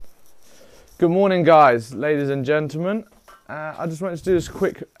Good morning, guys, ladies and gentlemen. I just wanted to do this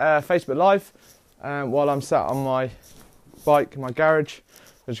quick Facebook Live while I'm sat on my bike in my garage.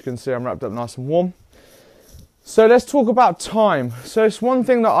 As you can see, I'm wrapped up nice and warm. So let's talk about time. So it's one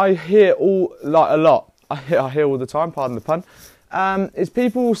thing that I hear a lot. I hear all the time, pardon the pun, is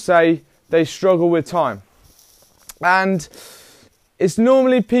people say they struggle with time. And it's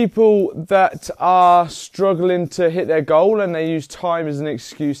normally people that are struggling to hit their goal and they use time as an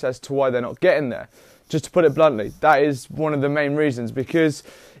excuse as to why they're not getting there. Just to put it bluntly, that is one of the main reasons, because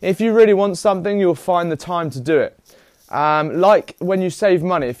if you really want something, you'll find the time to do it. Like when you save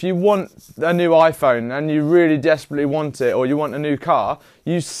money, if you want a new iPhone and you really desperately want it, or you want a new car,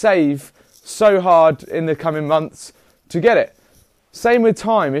 you save so hard in the coming months to get it. Same with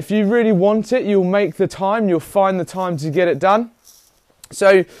time. If you really want it, you'll make the time, you'll find the time to get it done.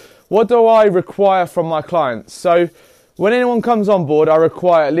 So what do I require from my clients? So when anyone comes on board, I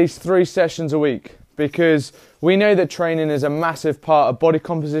require at least 3 sessions a week, because we know that training is a massive part of body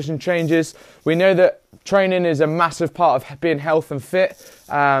composition changes. We know that training is a massive part of being healthy and fit,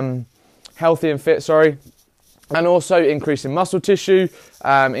 and also increasing muscle tissue,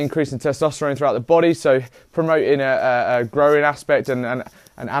 increasing testosterone throughout the body, so promoting a growing aspect and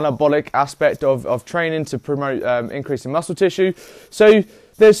an anabolic aspect of training to promote increasing muscle tissue. So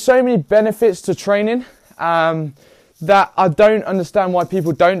there's so many benefits to training that I don't understand why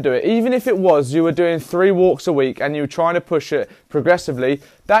people don't do it. Even if it was you were doing 3 walks a week and you were trying to push it progressively,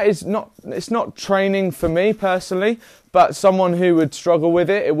 it's not training for me personally, but someone who would struggle with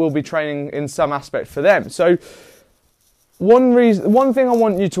it, it will be training in some aspect for them. So one thing I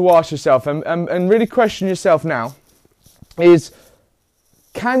want you to ask yourself and really question yourself now is,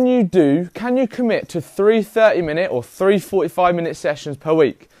 can you commit to 3 30-minute or 3 45-minute sessions per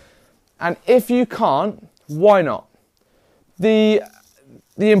week? And if you can't, why not? The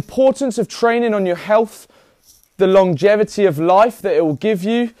importance of training on your health, the longevity of life that it will give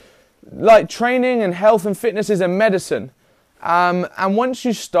you, like training and health and fitness is a medicine. And once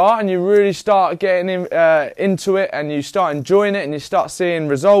you start and you really start getting into it and you start enjoying it and you start seeing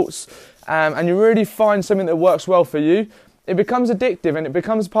results and you really find something that works well for you, it becomes addictive and it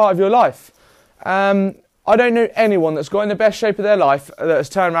becomes part of your life. I don't know anyone that's got in the best shape of their life that has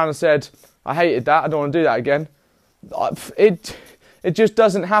turned around and said, I hated that, I don't want to do that again. It just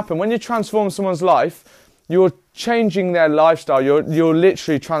doesn't happen. When you transform someone's life, you're changing their lifestyle. You're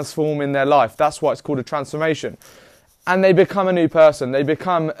literally transforming their life. That's why it's called a transformation. And they become a new person. They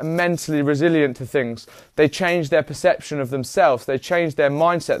become mentally resilient to things. They change their perception of themselves. They change their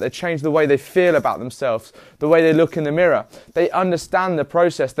mindset. They change the way they feel about themselves, the way they look in the mirror. They understand the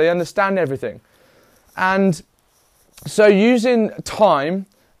process. They understand everything. And so using time,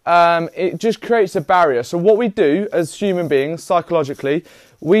 it just creates a barrier. So what we do as human beings, psychologically,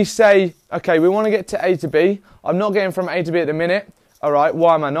 we say, okay, we want to get to A to B. I'm not getting from A to B at the minute. All right,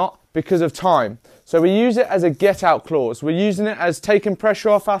 why am I not? Because of time. So we use it as a get-out clause. We're using it as taking pressure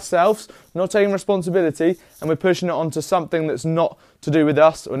off ourselves, not taking responsibility, and we're pushing it onto something that's not to do with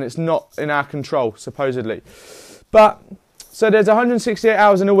us and it's not in our control, supposedly. But, so there's 168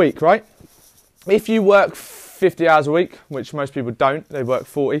 hours in a week, right? If you work 50 hours a week, which most people don't, they work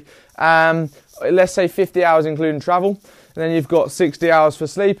 40. Let's say 50 hours including travel. And then you've got 60 hours for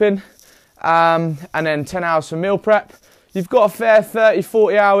sleeping, and then 10 hours for meal prep. You've got a fair 30,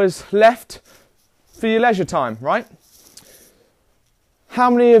 40 hours left for your leisure time, right?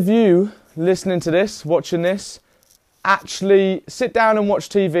 How many of you listening to this, watching this, actually sit down and watch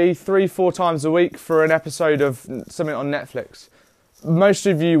TV 3, 4 times a week for an episode of something on Netflix? Most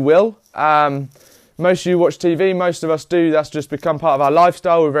of you will. Most of you watch TV, most of us do. That's just become part of our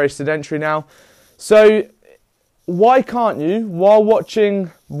lifestyle. We're very sedentary now. So why can't you, while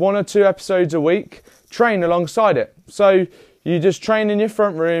watching 1 or 2 episodes a week, train alongside it? So you just train in your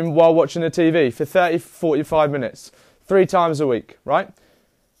front room while watching the TV for 30, 45 minutes, 3 times a week, right?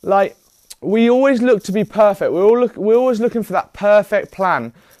 Like, we always look to be perfect. We're always looking for that perfect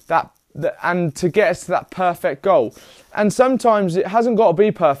plan, and to get us to that perfect goal. And sometimes it hasn't got to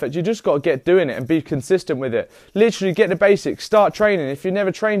be perfect. You just got to get doing it and be consistent with it. Literally get the basics. Start training. If you've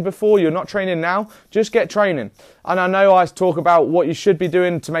never trained before, you're not training now, just get training. And I know I talk about what you should be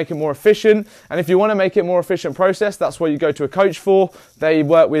doing to make it more efficient. And if you want to make it more efficient process, that's what you go to a coach for. They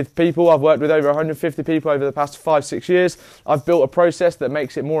work with people. I've worked with over 150 people over the past 5, 6 years. I've built a process that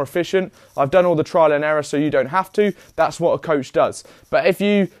makes it more efficient. I've done all the trial and error so you don't have to. That's what a coach does. But if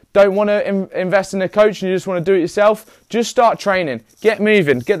you don't want to invest in a coach and you just want to do it yourself, just start training, get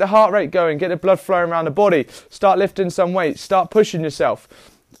moving, get the heart rate going, get the blood flowing around the body, start lifting some weights, start pushing yourself.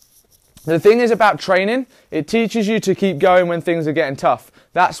 The thing is about training, it teaches you to keep going when things are getting tough.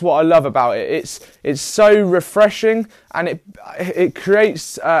 That's what I love about it. It's so refreshing, and it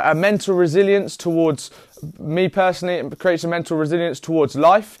creates a mental resilience towards me personally. It creates a mental resilience towards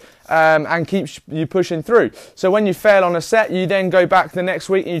life, and keeps you pushing through. So when you fail on a set, you then go back the next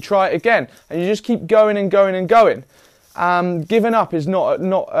week and you try it again, and you just keep going and going and going. Giving up is not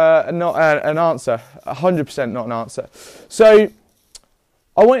an answer. 100% not an answer. So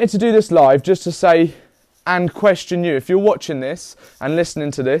I wanted to do this live just to say and question you. If you're watching this and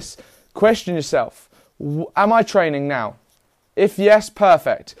listening to this, question yourself. Am I training now? If yes,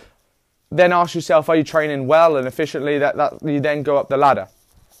 perfect. Then ask yourself, are you training well and efficiently? That you then go up the ladder.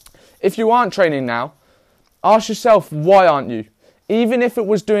 If you aren't training now, ask yourself, why aren't you? Even if it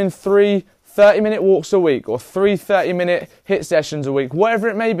was doing 3 30-minute walks a week or 3 30-minute HIIT sessions a week, whatever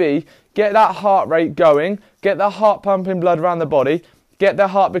it may be, get that heart rate going, get that heart pumping blood around the body, get the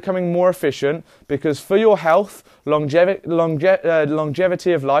heart becoming more efficient, because for your health, longevity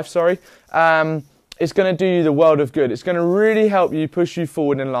of life, it's going to do you the world of good. It's going to really help you push you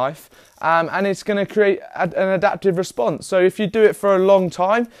forward in life, and it's going to create an adaptive response. So if you do it for a long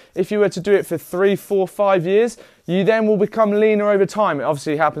time, if you were to do it for 3, 4, 5 years, you then will become leaner over time. It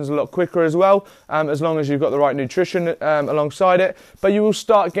obviously happens a lot quicker as well, as long as you've got the right nutrition alongside it, but you will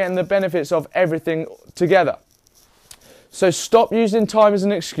start getting the benefits of everything together. So stop using time as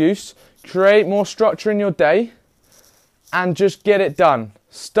an excuse, create more structure in your day, and just get it done.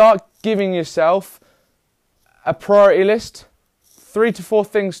 Start giving yourself a priority list, 3 to 4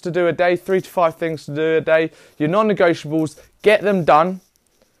 things to do a day, 3 to 5 things to do a day, your non-negotiables, get them done,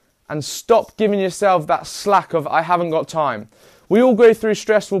 and stop giving yourself that slack of, I haven't got time. We all go through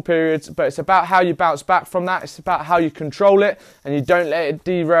stressful periods, but it's about how you bounce back from that. It's about how you control it, and you don't let it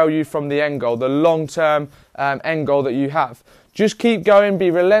derail you from the end goal, the long-term end goal that you have. Just keep going, be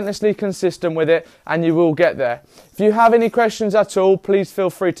relentlessly consistent with it, and you will get there. If you have any questions at all, please feel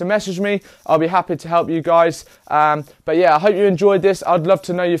free to message me. I'll be happy to help you guys. But yeah, I hope you enjoyed this. I'd love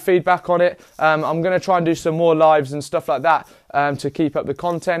to know your feedback on it. I'm going to try and do some more lives and stuff like that to keep up the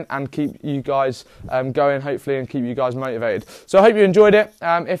content and keep you guys going, hopefully, and keep you guys motivated. So I hope you enjoyed it.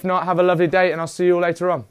 If not, have a lovely day, and I'll see you all later on.